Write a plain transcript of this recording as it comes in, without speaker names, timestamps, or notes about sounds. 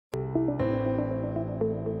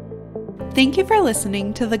Thank you for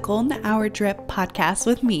listening to the Golden Hour Drip podcast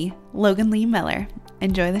with me, Logan Lee Miller.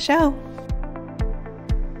 Enjoy the show.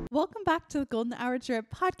 Welcome back to the Golden Hour Drip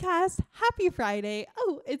podcast. Happy Friday.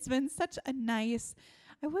 Oh, it's been such a nice,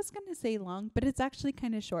 I was going to say long, but it's actually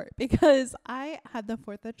kind of short because I had the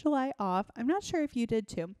 4th of July off. I'm not sure if you did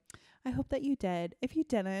too. I hope that you did. If you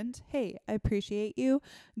didn't, hey, I appreciate you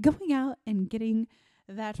going out and getting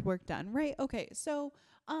that work done, right? Okay, so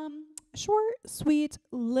short, sweet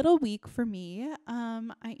little week for me.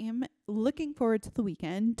 I am looking forward to the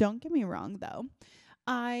weekend. Don't get me wrong though.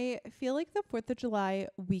 I feel like the 4th of July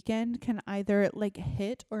weekend can either like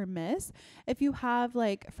hit or miss. If you have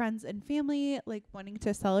like friends and family like wanting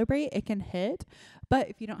to celebrate, it can hit. But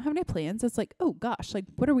if you don't have any plans, it's like, oh gosh, like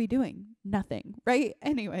what are we doing? Nothing, right?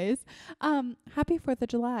 Anyways, happy 4th of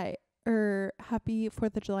July or happy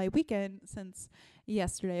 4th of July weekend since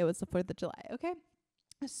yesterday was the 4th of July. Okay.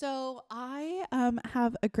 So I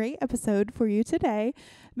have a great episode for you today.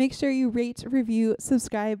 Make sure you rate, review,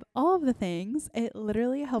 subscribe, all of the things. It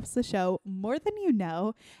literally helps the show more than you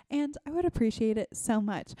know, and I would appreciate it so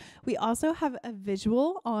much. We also have a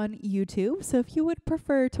visual on YouTube, so if you would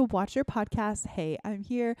prefer to watch your podcast, hey, I'm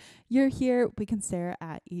here, you're here, we can stare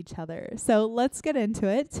at each other. So let's get into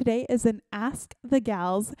it. Today is an Ask the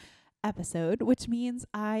Gals episode, which means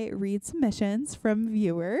I read submissions from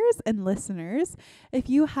viewers and listeners. If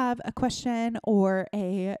you have a question or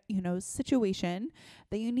a, situation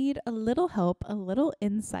that you need a little help, a little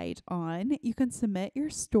insight on, you can submit your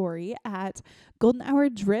story at Golden Hour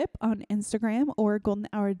Drip on Instagram or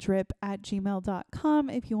goldenhourdrip@gmail.com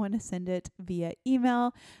if you want to send it via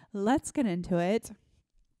email. Let's get into it.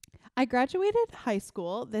 I graduated high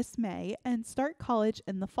school this May and start college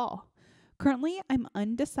in the fall. Currently, I'm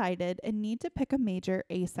undecided and need to pick a major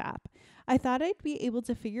ASAP. I thought I'd be able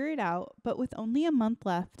to figure it out, but with only a month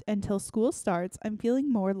left until school starts, I'm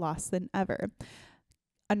feeling more lost than ever.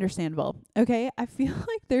 Understandable. Okay, I feel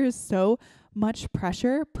like there's so much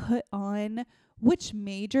pressure put on which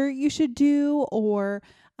major you should do or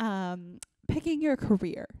picking your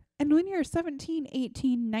career. And when you're 17,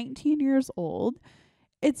 18, 19 years old,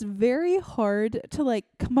 it's very hard to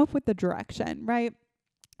come up with the direction, right?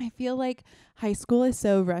 I feel like high school is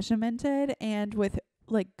so regimented and with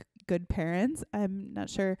good parents. I'm not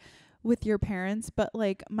sure with your parents, but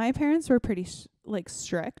my parents were pretty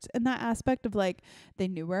strict in that aspect of they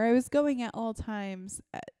knew where I was going at all times.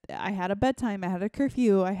 I had a bedtime, I had a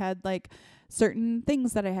curfew, I had certain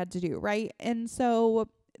things that I had to do, right? And so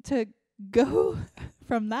to go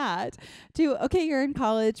from that to, okay, you're in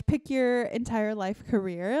college, pick your entire life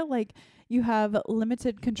career, you have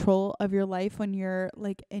limited control of your life when you're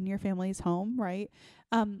in your family's home, right?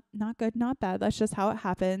 Not good, not bad. That's just how it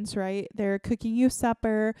happens, right? They're cooking you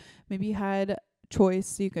supper. Maybe you had choice.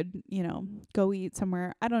 So you could, go eat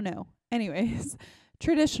somewhere. I don't know. Anyways,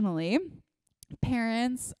 traditionally,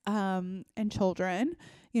 parents and children,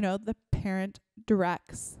 the parent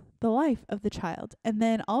directs the life of the child. And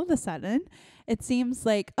then all of a sudden, it seems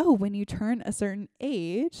when you turn a certain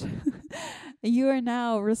age, you are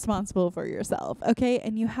now responsible for yourself, okay?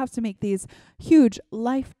 And you have to make these huge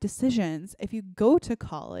life decisions. If you go to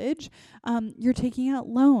college, you're taking out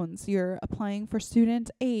loans, you're applying for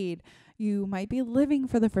student aid, you might be living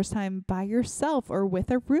for the first time by yourself or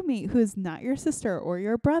with a roommate who is not your sister or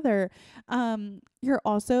your brother. You're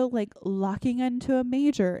also locking into a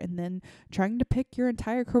major and then trying to pick your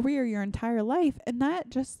entire career, your entire life. And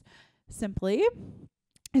that just simply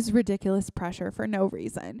is ridiculous pressure for no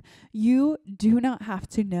reason. You do not have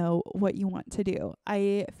to know what you want to do.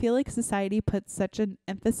 I feel like society puts such an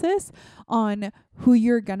emphasis on who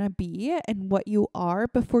you're gonna be and what you are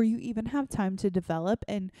before you even have time to develop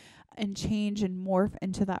and change and morph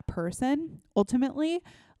into that person. Ultimately,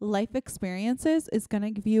 life experiences is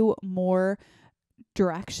gonna give you more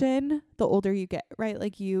direction the older you get, right?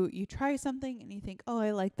 You try something and you think, oh,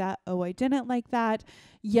 I like that. Oh, I didn't like that.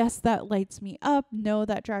 Yes, that lights me up. No,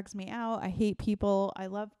 that drags me out. I hate people. I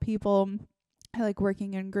love people. I like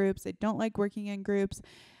working in groups. I don't like working in groups.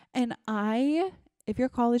 And if your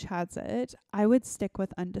college has it, I would stick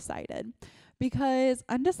with undecided, because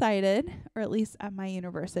undecided, or at least at my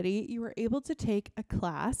university, you were able to take a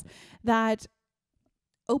class that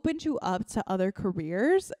opened you up to other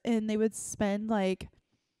careers, and they would spend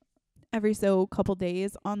every so couple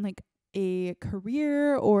days on a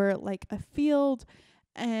career or a field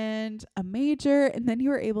and a major, and then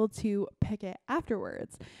you were able to pick it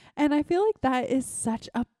afterwards. And I feel like that is such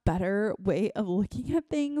a better way of looking at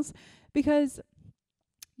things, because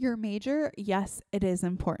Your major, yes, it is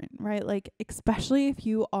important, right? Like, especially if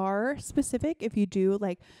you are specific, if you do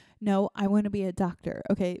like, no, I want to be a doctor.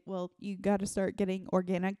 Okay, well, you got to start getting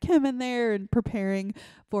organic chem in there and preparing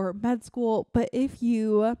for med school. But if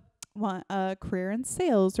you want a career in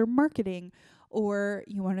sales or marketing, or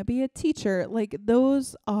you want to be a teacher, like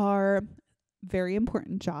those are very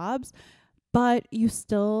important jobs, but you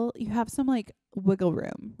have some like wiggle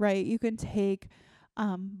room, right? You can take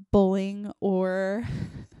bowling or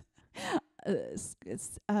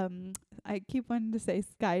I keep wanting to say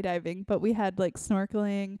skydiving, but we had like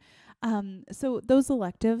snorkeling. So those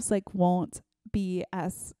electives like won't be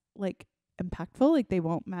as like impactful, like they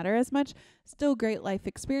won't matter as much. Still great life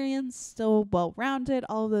experience, still well-rounded,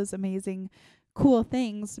 all of those amazing cool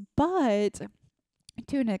things, but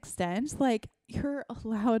to an extent, like you're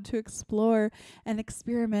allowed to explore and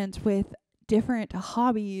experiment with different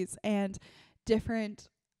hobbies and different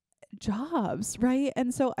jobs, right?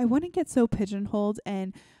 And so I wouldn't get so pigeonholed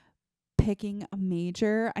and picking a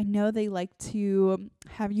major. I know they like to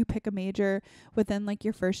have you pick a major within like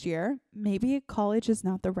your first year. Maybe college is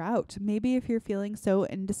not the route. Maybe if you're feeling so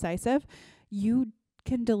indecisive, you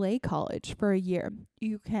can delay college for a year.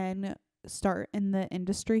 You can start in the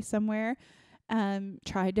industry somewhere,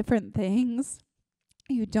 try different things.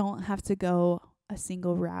 You don't have to go a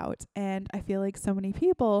single route. And I feel like so many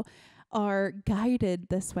people are guided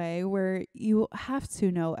this way where you have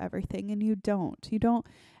to know everything and you don't.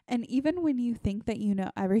 And even when you think that you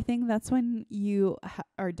know everything, that's when you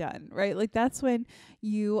are done, right? Like that's when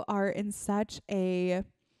you are in such a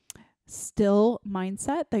still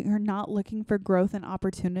mindset that you're not looking for growth and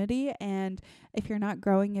opportunity. And if you're not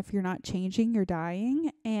growing, if you're not changing, you're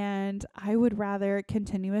dying. And I would rather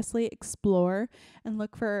continuously explore and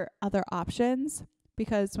look for other options,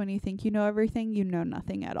 because when you think you know everything, you know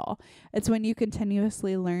nothing at all. It's when you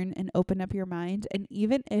continuously learn and open up your mind. And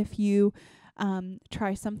even if you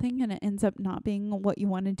try something and it ends up not being what you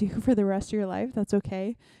want to do for the rest of your life, that's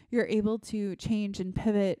okay. You're able to change and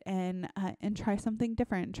pivot and try something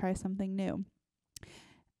different, try something new.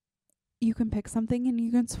 You can pick something and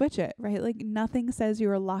you can switch it, right? Like nothing says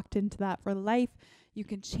you are locked into that for life. You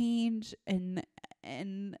can change,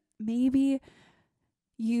 and maybe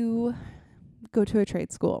you go to a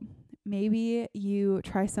trade school. Maybe you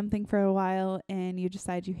try something for a while and you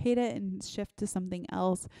decide you hate it and shift to something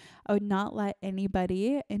else. I would not let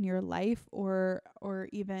anybody in your life or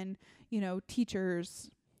even, teachers,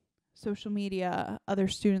 social media, other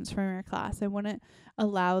students from your class, I wouldn't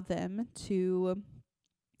allow them to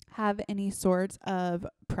have any sort of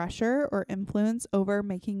pressure or influence over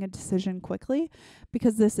making a decision quickly,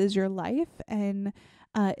 because this is your life. And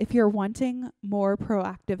if you're wanting more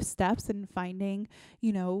proactive steps and finding,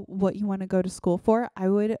 what you want to go to school for, I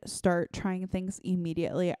would start trying things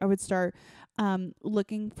immediately. I would start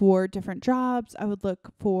looking for different jobs. I would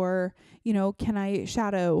look for, can I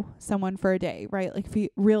shadow someone for a day, right? Like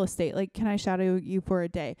real estate, like can I shadow you for a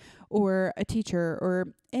day, or a teacher, or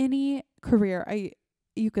any career.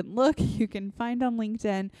 You can find on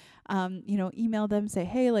LinkedIn, email them, say,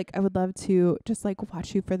 hey, like I would love to just like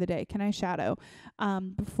watch you for the day. Can I shadow?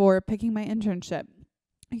 Before picking my internship,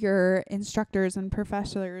 your instructors and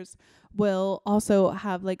professors will also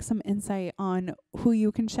have like some insight on who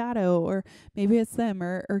you can shadow, or maybe it's them,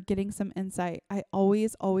 or getting some insight. I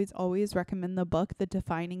always recommend the book, The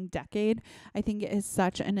Defining Decade. I think it is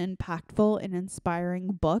such an impactful and inspiring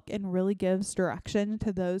book and really gives direction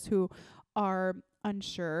to those who are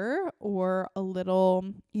unsure or a little,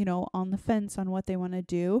 on the fence on what they want to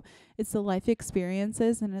do. It's the life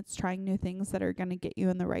experiences and it's trying new things that are going to get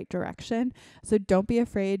you in the right direction. So don't be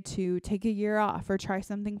afraid to take a year off or try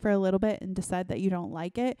something for a little bit and decide that you don't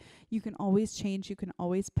like it. You can always change. You can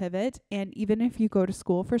always pivot. And even if you go to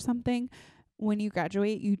school for something, when you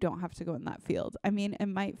graduate, you don't have to go in that field. I mean, it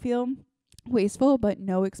might feel wasteful, but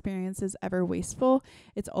no experience is ever wasteful.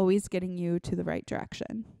 It's always getting you to the right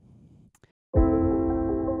direction.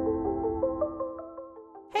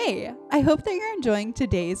 Hey, I hope that you're enjoying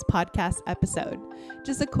today's podcast episode.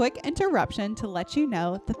 Just a quick interruption to let you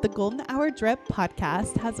know that the Golden Hour Drip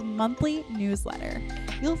podcast has a monthly newsletter.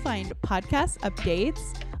 You'll find podcast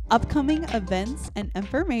updates, upcoming events and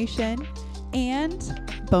information,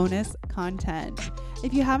 and bonus content.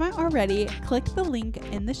 If you haven't already, click the link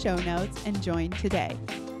in the show notes and join today.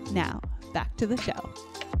 Now, back to the show.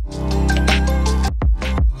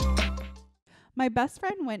 My best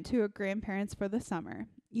friend went to her grandparents for the summer.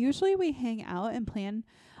 Usually we hang out and plan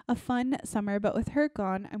A fun summer, but with her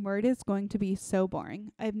gone, I'm worried it's going to be so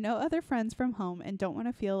boring. I have no other friends from home and don't want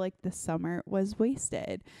to feel like this summer was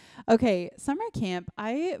wasted. Okay, summer camp.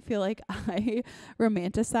 I feel like I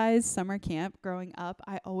romanticized summer camp growing up.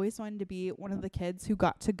 I always wanted to be one of the kids who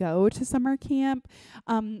got to go to summer camp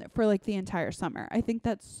for like the entire summer. I think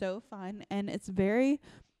that's so fun, and it's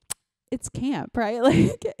camp, right?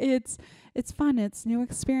 Like it's fun, it's new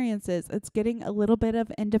experiences, it's getting a little bit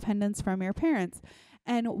of independence from your parents.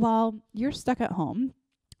 And while you're stuck at home,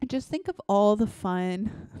 just think of all the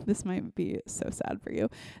fun. This might be so sad for you.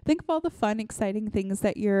 Think of all the fun, exciting things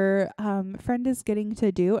that your friend is getting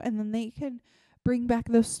to do, and then they can bring back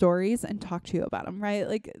those stories and talk to you about them, right?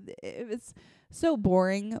 Like it's so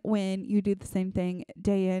boring when you do the same thing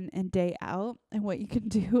day in and day out. And what you can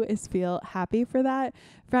do is feel happy for that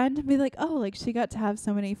friend and be like, oh, like she got to have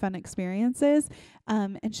so many fun experiences.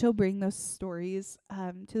 And she'll bring those stories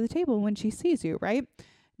to the table when she sees you, right?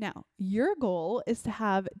 Now, your goal is to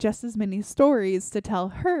have just as many stories to tell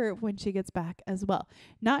her when she gets back as well.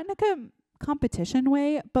 Not in a competition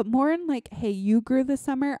way, but more in like, hey, you grew this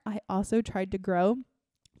summer. I also tried to grow,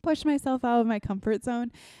 push myself out of my comfort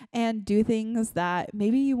zone and do things that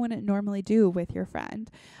maybe you wouldn't normally do with your friend.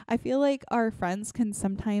 I feel like our friends can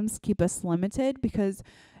sometimes keep us limited because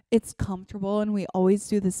it's comfortable and we always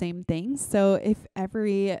do the same things. So if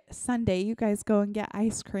every Sunday you guys go and get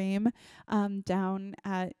ice cream down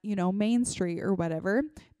at, Main Street or whatever,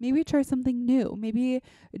 maybe try something new. Maybe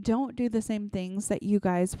don't do the same things that you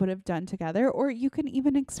guys would have done together, or you can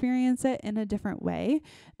even experience it in a different way,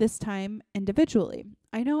 this time individually.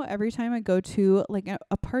 I know every time I go to like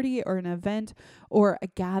a party or an event or a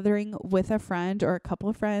gathering with a friend or a couple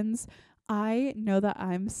of friends, I know that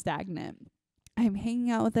I'm stagnant. I'm hanging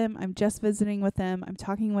out with them, I'm just visiting with them, I'm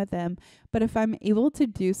talking with them. But if I'm able to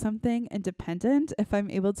do something independent, if I'm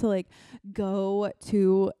able to like go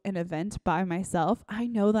to an event by myself, I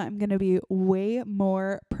know that I'm going to be way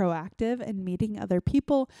more proactive in meeting other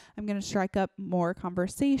people. I'm going to strike up more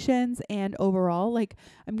conversations, and overall, like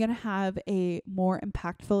I'm going to have a more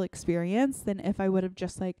impactful experience than if I would have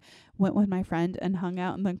just like went with my friend and hung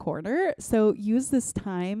out in the corner. So use this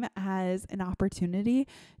time as an opportunity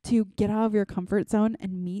to get out of your comfort zone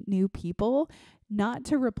and meet new people, not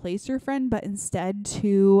to replace your friend, but instead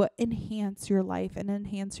to enhance your life and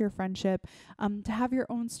enhance your friendship, to have your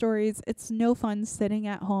own stories. It's no fun sitting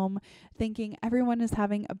at home thinking everyone is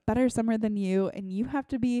having a better summer than you and you have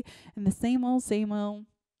to be in the same old.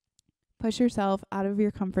 Push yourself out of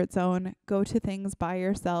your comfort zone, go to things by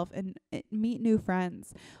yourself and meet new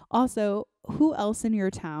friends. Also, who else in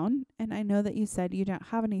your town, and I know that you said you don't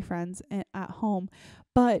have any friends at home,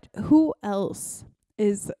 but who else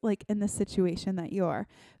is like in the situation that you are?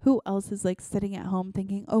 Who else is like sitting at home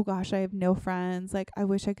thinking, oh gosh, I have no friends. Like I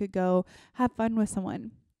wish I could go have fun with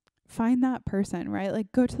someone. Find that person, right?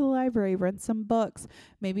 Like go to the library, rent some books.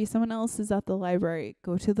 Maybe someone else is at the library.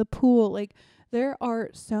 Go to the pool. Like there are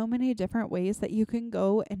so many different ways that you can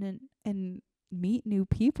go and meet new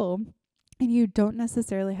people. And you don't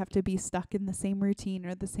necessarily have to be stuck in the same routine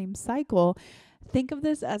or the same cycle. Think of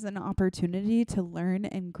this as an opportunity to learn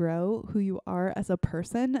and grow who you are as a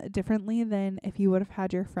person differently than if you would have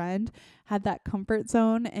had your friend had that comfort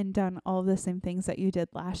zone and done all the same things that you did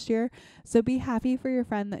last year. So be happy for your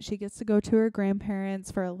friend that she gets to go to her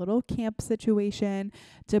grandparents for a little camp situation,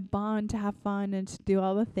 to bond, to have fun, and to do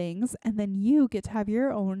all the things. And then you get to have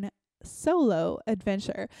your own solo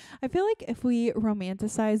adventure. I feel like if we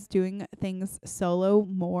romanticize doing things solo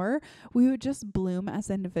more, we would just bloom as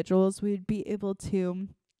individuals. We'd be able to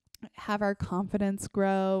have our confidence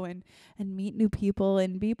grow and meet new people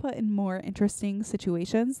and be put in more interesting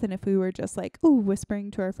situations than if we were just like, whispering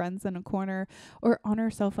to our friends in a corner or on our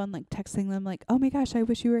cell phone, like texting them like, oh my gosh, I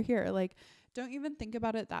wish you were here. Like, don't even think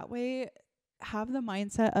about it that way. Have the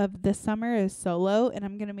mindset of this summer is solo and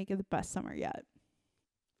I'm going to make it the best summer yet.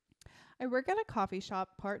 I work at a coffee shop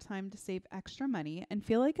part-time to save extra money and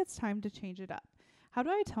feel like it's time to change it up. How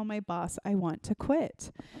do I tell my boss I want to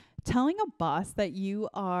quit? Telling a boss that you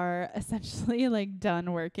are essentially like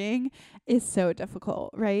done working is so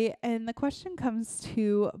difficult, right? And the question comes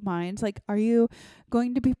to mind, like, are you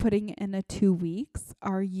going to be putting in a 2 weeks?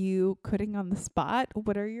 Are you quitting on the spot?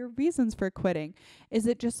 What are your reasons for quitting? Is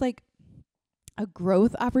it just like a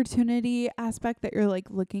growth opportunity aspect that you're like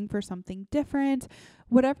looking for something different?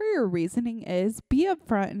 Whatever your reasoning is, be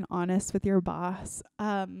upfront and honest with your boss.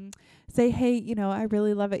 Say, hey, I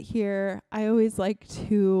really love it here. I always like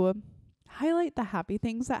to highlight the happy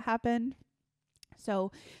things that happen.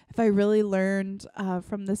 So if I really learned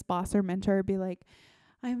from this boss or mentor, be like,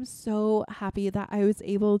 I'm so happy that I was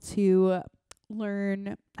able to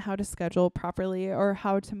learn how to schedule properly, or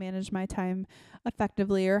how to manage my time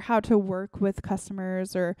effectively, or how to work with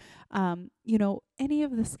customers, or any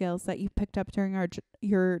of the skills that you picked up during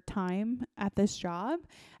your time at this job.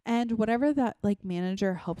 And whatever that like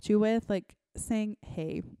manager helped you with, like saying,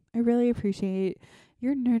 hey, I really appreciate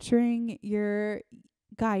your nurturing, your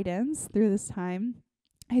guidance through this time.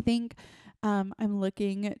 I think I'm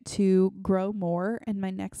looking to grow more in my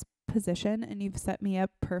next position, and you've set me up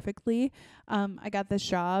perfectly. I got this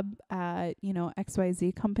job at,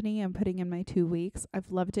 XYZ company. I'm putting in my 2 weeks. I've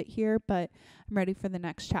loved it here, but I'm ready for the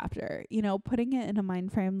next chapter. Putting it in a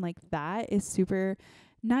mind frame like that is super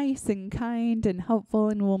nice and kind and helpful,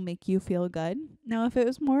 and will make you feel good. Now, if it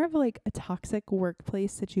was more of like a toxic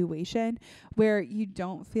workplace situation where you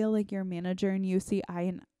don't feel like your manager and you see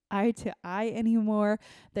eye to eye anymore,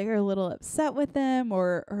 they're a little upset with them,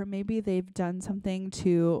 or maybe they've done something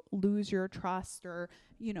to lose your trust, or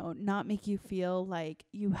not make you feel like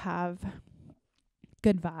you have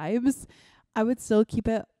good vibes, I would still keep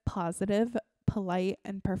it positive, polite,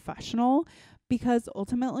 and professional, because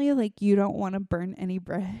ultimately, like, you don't want to burn any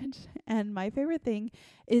bridge. And my favorite thing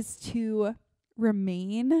is to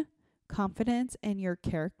remain confident in your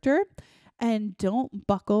character, and don't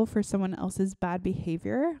buckle for someone else's bad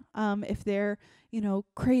behavior. If they're,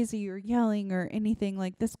 crazy or yelling or anything,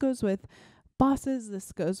 like, this goes with bosses,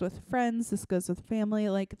 this goes with friends, this goes with family.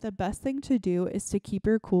 Like, the best thing to do is to keep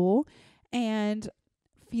your cool and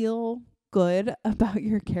feel good about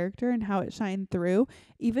your character and how it shined through,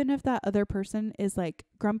 even if that other person is like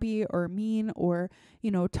grumpy or mean or,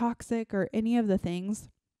 toxic or any of the things.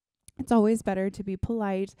 It's always better to be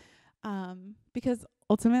polite, because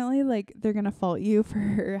ultimately, like, they're going to fault you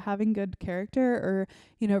for having good character, or,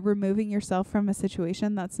 removing yourself from a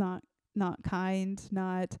situation that's not kind,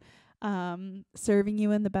 not serving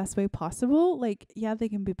you in the best way possible. Like, yeah, they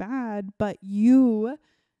can be bad, but you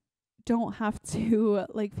don't have to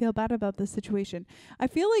like feel bad about the situation. I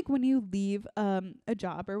feel like when you leave a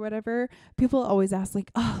job or whatever, people always ask like,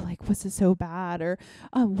 oh, like, was it so bad? Or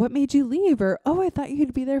what made you leave? Or, oh, I thought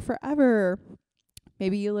you'd be there forever.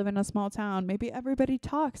 Maybe you live in a small town. Maybe everybody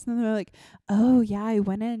talks and they're like, oh yeah, I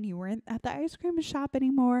went in. You weren't at the ice cream shop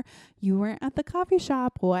anymore. You weren't at the coffee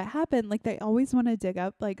shop. What happened? Like, they always want to dig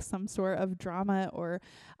up like some sort of drama or,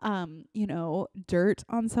 dirt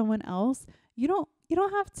on someone else. You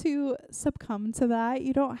don't have to succumb to that.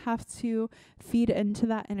 You don't have to feed into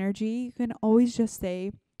that energy. You can always just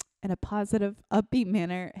say in a positive, upbeat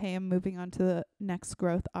manner, hey, I'm moving on to the next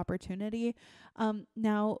growth opportunity.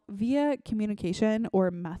 Now, via communication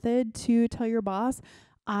or method to tell your boss,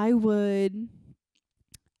 I would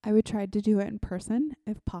try to do it in person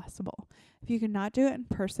if possible. If you cannot do it in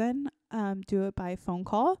person, do it by phone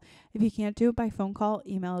call. If you can't do it by phone call,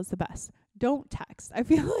 email is the best. Don't text. I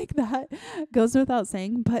feel like that goes without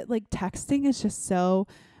saying, but like, texting is just so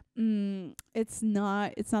it's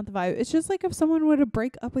not the vibe. It's just like if someone were to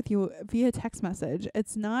break up with you via text message.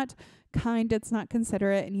 It's not kind, it's not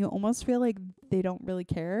considerate, and you almost feel like they don't really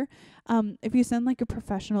care. If you send like a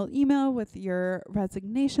professional email with your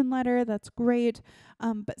resignation letter, that's great.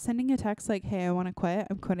 But sending a text like, hey, I want to quit.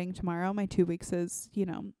 I'm quitting tomorrow. My 2 weeks is,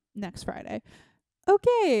 next Friday.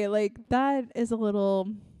 Okay, like, that is a little,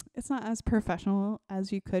 it's not as professional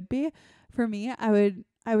as you could be. For me, I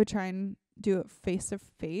would try and do it face to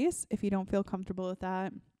face. If you don't feel comfortable with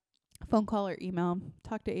that, phone call or email,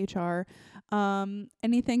 talk to HR,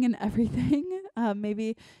 anything and everything.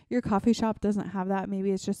 Maybe your coffee shop doesn't have that.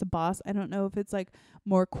 Maybe it's just a boss. I don't know if it's like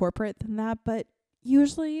more corporate than that, but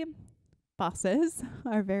usually bosses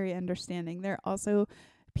are very understanding. They're also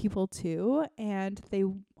people too, and they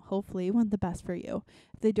hopefully want the best for you.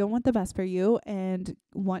 If they don't want the best for you and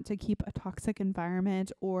want to keep a toxic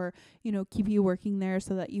environment, or, keep you working there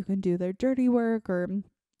so that you can do their dirty work, or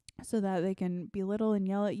so that they can belittle and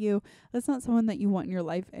yell at you, that's not someone that you want in your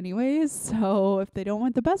life anyways. So if they don't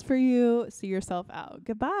want the best for you, see yourself out.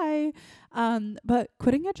 Goodbye. But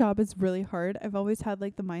quitting a job is really hard. I've always had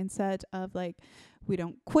like the mindset of like, we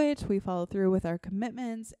don't quit, we follow through with our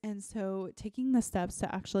commitments. And so taking the steps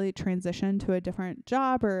to actually transition to a different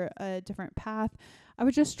job or a different path, I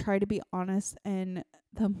would just try to be honest in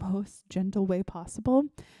the most gentle way possible.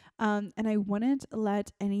 And I wouldn't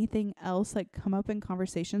let anything else like come up in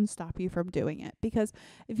conversation stop you from doing it. Because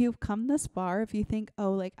if you've come this far, if you think,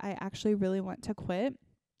 oh, like, I actually really want to quit,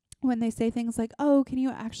 when they say things like, oh, can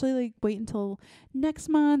you actually like wait until next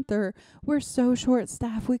month, or we're so short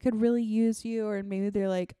staffed, we could really use you, or maybe they're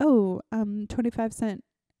like, oh, 25-cent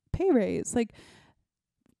pay raise, like,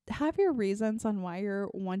 have your reasons on why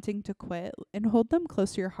you're wanting to quit and hold them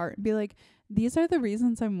close to your heart and be like, these are the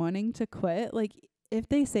reasons I'm wanting to quit. Like, if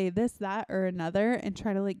they say this, that, or another and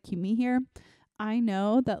try to like keep me here, I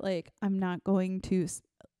know that like I'm not going to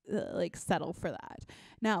like settle for that.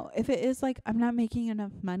 Now, if it is like I'm not making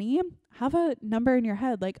enough money, have a number in your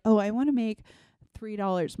head like, oh, I want to make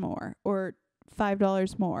 $3 more or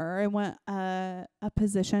 $5 more, or I want a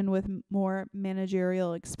position with more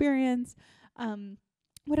managerial experience.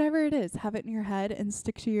 Whatever it is, have it in your head and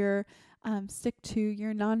stick to your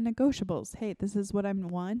non-negotiables. Hey, this is what I'm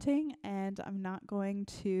wanting, and I'm not going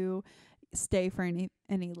to stay for any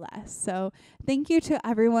less. So thank you to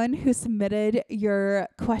everyone who submitted your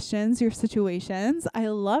questions, your situations. I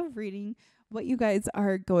love reading what you guys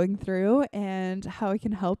are going through and how I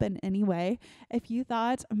can help in any way. If you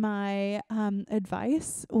thought my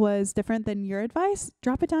advice was different than your advice,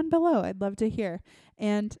 drop it down below. I'd love to hear.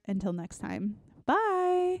 And until next time,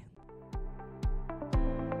 bye.